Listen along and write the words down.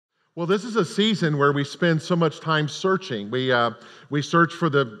Well, this is a season where we spend so much time searching. We search for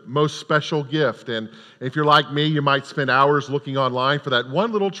the most special gift. And if you're like me, you might spend hours looking online for that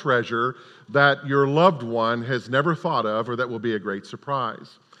one little treasure that your loved one has never thought of or that will be a great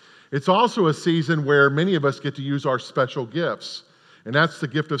surprise. It's also a season where many of us get to use our special gifts. And that's the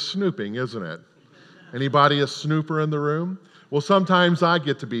gift of snooping, isn't it? Anybody a snooper in the room? Well, sometimes I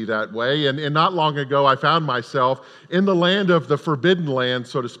get to be that way, and not long ago I found myself in the land of the forbidden land,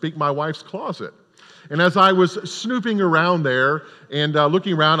 so to speak, my wife's closet. And as I was snooping around there and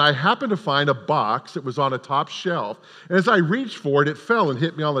looking around, I happened to find a box that was on a top shelf. And as I reached for it, it fell and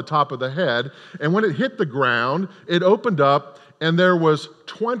hit me on the top of the head. And when it hit the ground, it opened up, and there was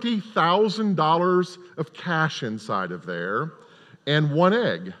 $20,000 of cash inside of there and one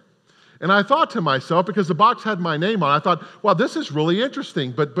egg. And I thought to myself, because the box had my name on it, I thought, well, this is really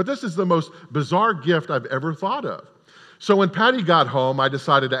interesting, but this is the most bizarre gift I've ever thought of. So when Patty got home, I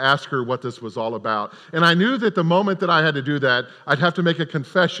decided to ask her what this was all about. And I knew that the moment that I had to do that, I'd have to make a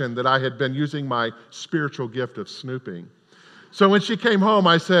confession that I had been using my spiritual gift of snooping. So when she came home,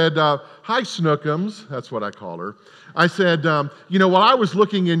 I said, hi, Snookums. That's what I call her. I said, while I was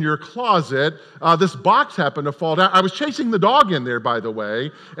looking in your closet, this box happened to fall down. I was chasing the dog in there, by the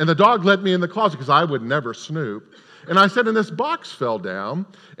way, and the dog let me in the closet because I would never snoop. And I said, and this box fell down,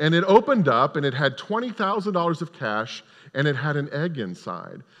 and it opened up, and it had $20,000 of cash, and it had an egg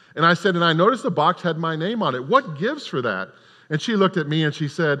inside. And I said, and I noticed the box had my name on it. What gives for that? And she looked at me, and she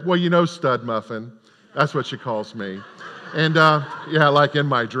said, well, Stud Muffin. That's what she calls me. And like in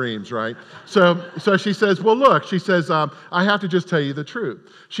my dreams, right? So she says, well, look, she says, I have to just tell you the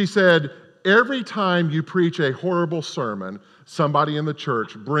truth. She said, every time you preach a horrible sermon, somebody in the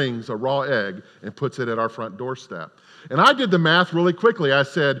church brings a raw egg and puts it at our front doorstep. And I did the math really quickly. I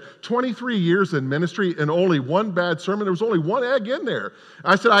said, 23 years in ministry and only one bad sermon. There was only one egg in there.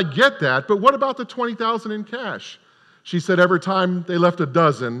 I said, I get that, but what about the $20,000 in cash? She said, every time they left a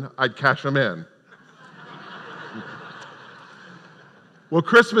dozen, I'd cash them in. Well,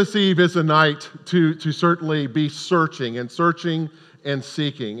 Christmas Eve is a night to certainly be searching and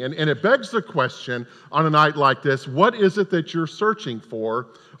seeking. And it begs the question on a night like this, what is it that you're searching for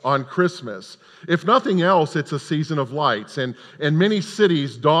on Christmas? If nothing else, it's a season of lights. And many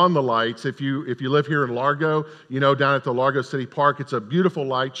cities don the lights. If you live here in Largo, down at the Largo City Park, it's a beautiful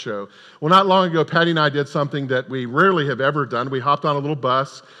light show. Well, not long ago, Patty and I did something that we rarely have ever done. We hopped on a little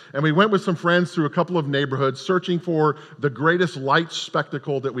bus, and we went with some friends through a couple of neighborhoods searching for the greatest light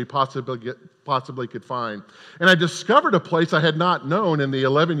spectacle that we possibly could find. And I discovered a place I had not known in the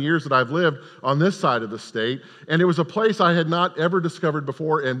 11 years that I've lived on this side of the state. And it was a place I had not ever discovered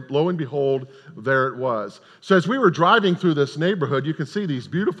before, and lo and behold, there it was. So as we were driving through this neighborhood, you can see these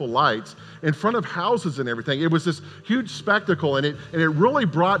beautiful lights in front of houses and everything. It was this huge spectacle, and it really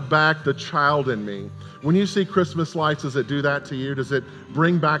brought back the child in me. When you see Christmas lights, does it do that to you? Does it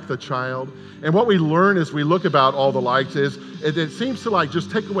bring back the child? And what we learn as we look about all the lights is it seems to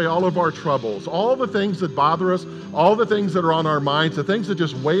just take away all of our troubles, all the things that bother us, all the things that are on our minds, the things that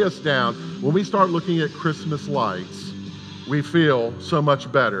just weigh us down. When we start looking at Christmas lights, we feel so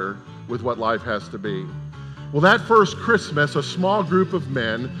much better with what life has to be. Well, that first Christmas, a small group of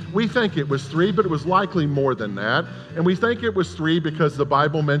men, we think it was 3, but it was likely more than that. And we think it was 3 because the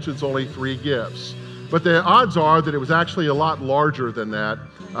Bible mentions only 3 gifts. But the odds are that it was actually a lot larger than that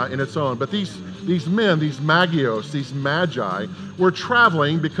in its own. But these men, these magios, these magi, were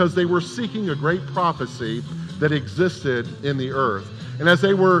traveling because they were seeking a great prophecy that existed in the earth. And as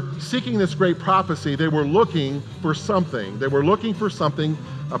they were seeking this great prophecy, they were looking for something. They were looking for something,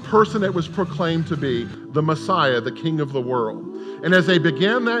 a person that was proclaimed to be the Messiah, the King of the world. And as they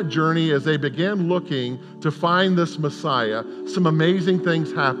began that journey, as they began looking to find this Messiah, some amazing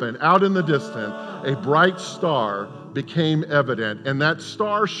things happened. Out in the distance, a bright star became evident, and that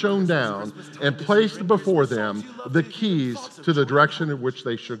star shone down and placed before them the keys to the direction in which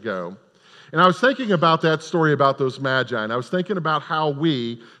they should go. And I was thinking about that story about those magi, and I was thinking about how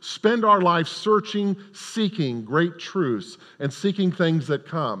we spend our life searching, seeking great truths, and seeking things that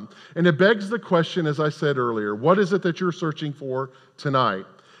come. And it begs the question, as I said earlier, what is it that you're searching for tonight?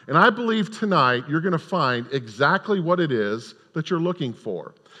 And I believe tonight you're going to find exactly what it is that you're looking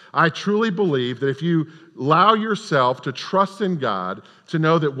for. I truly believe that if you allow yourself to trust in God, to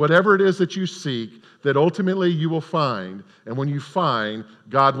know that whatever it is that you seek, that ultimately you will find, and when you find,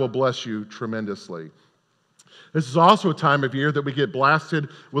 God will bless you tremendously. This is also a time of year that we get blasted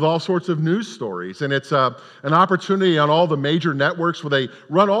with all sorts of news stories. And it's an opportunity on all the major networks where they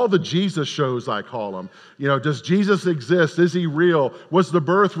run all the Jesus shows, I call them. You know, does Jesus exist? Is he real? Was the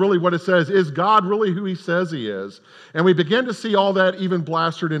birth really what it says? Is God really who he says he is? And we begin to see all that even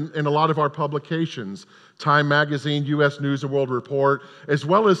blasted in a lot of our publications. Time Magazine, U.S. News and World Report, as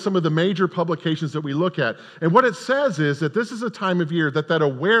well as some of the major publications that we look at. And what it says is that this is a time of year that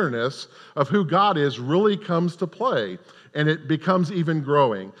awareness of who God is really comes to play, and it becomes even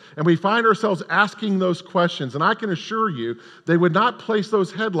growing. And we find ourselves asking those questions, and I can assure you they would not place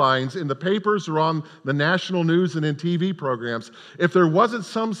those headlines in the papers or on the national news and in TV programs if there wasn't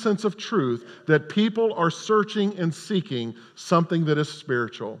some sense of truth that people are searching and seeking something that is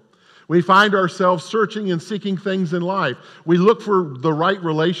spiritual. We find ourselves searching and seeking things in life. We look for the right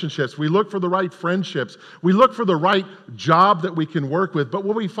relationships. We look for the right friendships. We look for the right job that we can work with. But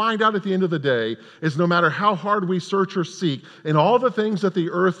what we find out at the end of the day is no matter how hard we search or seek in all the things that the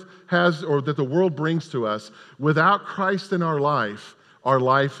earth has or that the world brings to us, without Christ in our life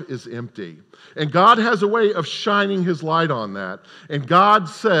is empty. And God has a way of shining his light on that. And God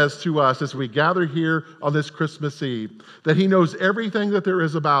says to us as we gather here on this Christmas Eve that he knows everything that there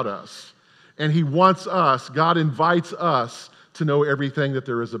is about us. And he wants us, God invites us to know everything that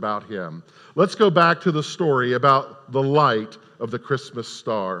there is about him. Let's go back to the story about the light of the Christmas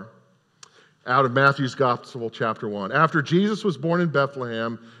star. Out of Matthew's Gospel, chapter 1. After Jesus was born in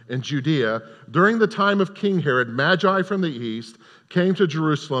Bethlehem in Judea, during the time of King Herod, Magi from the east came to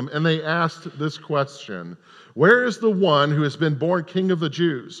Jerusalem, and they asked this question: "Where is the one who has been born King of the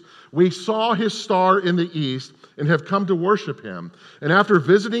Jews? We saw his star in the east and have come to worship him." And after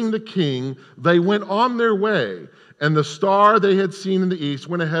visiting the king, they went on their way. And the star they had seen in the east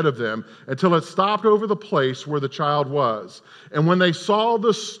went ahead of them until it stopped over the place where the child was. And when they saw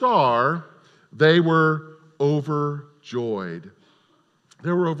the star, they were overjoyed.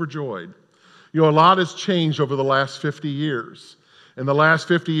 They were overjoyed. You know, a lot has changed over the last 50 years. In the last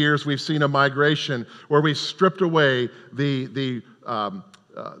 50 years, we've seen a migration where we've stripped away the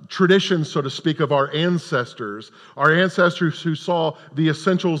traditions, so to speak, of our ancestors who saw the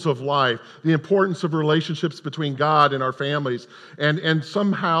essentials of life, the importance of relationships between God and our families. And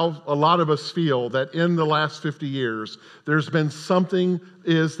somehow a lot of us feel that in the last 50 years, there's been something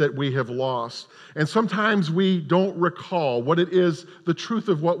is that we have lost. And sometimes we don't recall what it is, the truth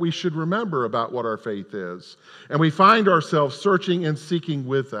of what we should remember about what our faith is. And we find ourselves searching and seeking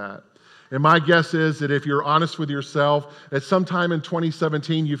with that. And my guess is that if you're honest with yourself, at sometime in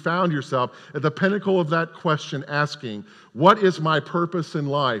 2017, you found yourself at the pinnacle of that question asking, what is my purpose in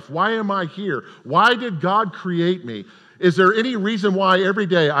life? Why am I here? Why did God create me? Is there any reason why every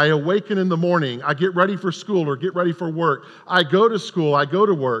day I awaken in the morning, I get ready for school or get ready for work, I go to school, I go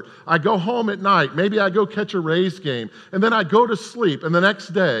to work, I go home at night, maybe I go catch a Rays game, and then I go to sleep, and the next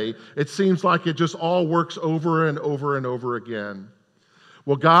day, it seems like it just all works over and over and over again?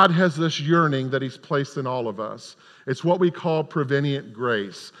 Well, God has this yearning that he's placed in all of us. It's what we call prevenient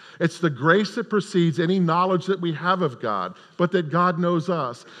grace. It's the grace that precedes any knowledge that we have of God, but that God knows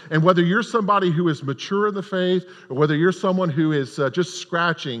us. And whether you're somebody who is mature in the faith, or whether you're someone who is just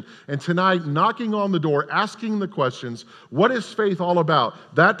scratching, and tonight knocking on the door, asking the questions, what is faith all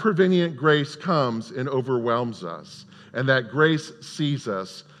about? That prevenient grace comes and overwhelms us. And that grace sees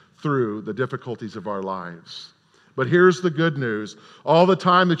us through the difficulties of our lives. But here's the good news. All the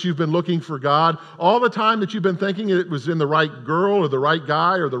time that you've been looking for God, all the time that you've been thinking it was in the right girl or the right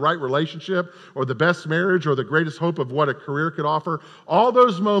guy or the right relationship or the best marriage or the greatest hope of what a career could offer, all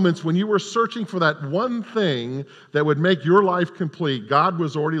those moments when you were searching for that one thing that would make your life complete, God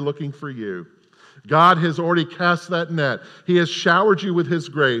was already looking for you. God has already cast that net. He has showered you with his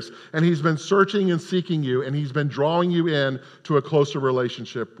grace, and he's been searching and seeking you, and he's been drawing you in to a closer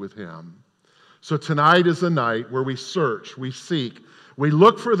relationship with him. So tonight is a night where we search, we seek, we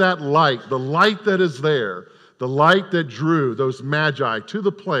look for that light, the light that is there, the light that drew those magi to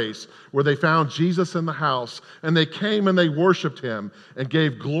the place where they found Jesus in the house, and they came and they worshiped him and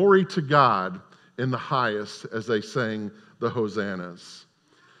gave glory to God in the highest as they sang the hosannas.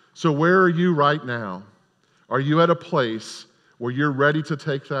 So where are you right now? Are you at a place where you're ready to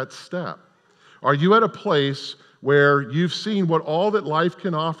take that step? Are you at a place where you've seen what all that life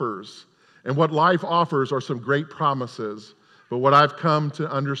can offer? And what life offers are some great promises. But what I've come to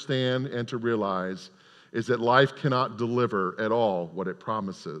understand and to realize is that life cannot deliver at all what it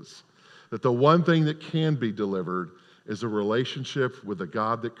promises. That the one thing that can be delivered is a relationship with the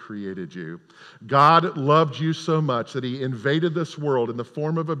God that created you. God loved you so much that he invaded this world in the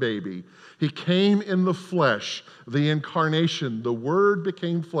form of a baby. He came in the flesh, the incarnation. The Word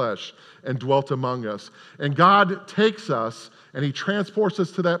became flesh and dwelt among us. And God takes us and he transports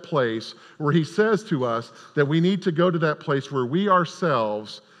us to that place where he says to us that we need to go to that place where we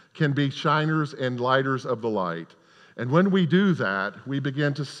ourselves can be shiners and lighters of the light. And when we do that, we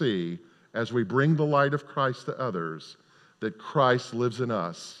begin to see, as we bring the light of Christ to others, that Christ lives in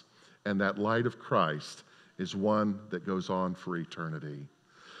us, and that light of Christ is one that goes on for eternity.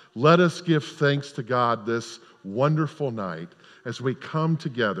 Let us give thanks to God this wonderful night as we come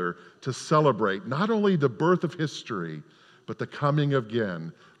together to celebrate not only the birth of history, but the coming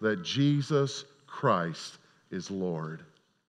again that Jesus Christ is Lord.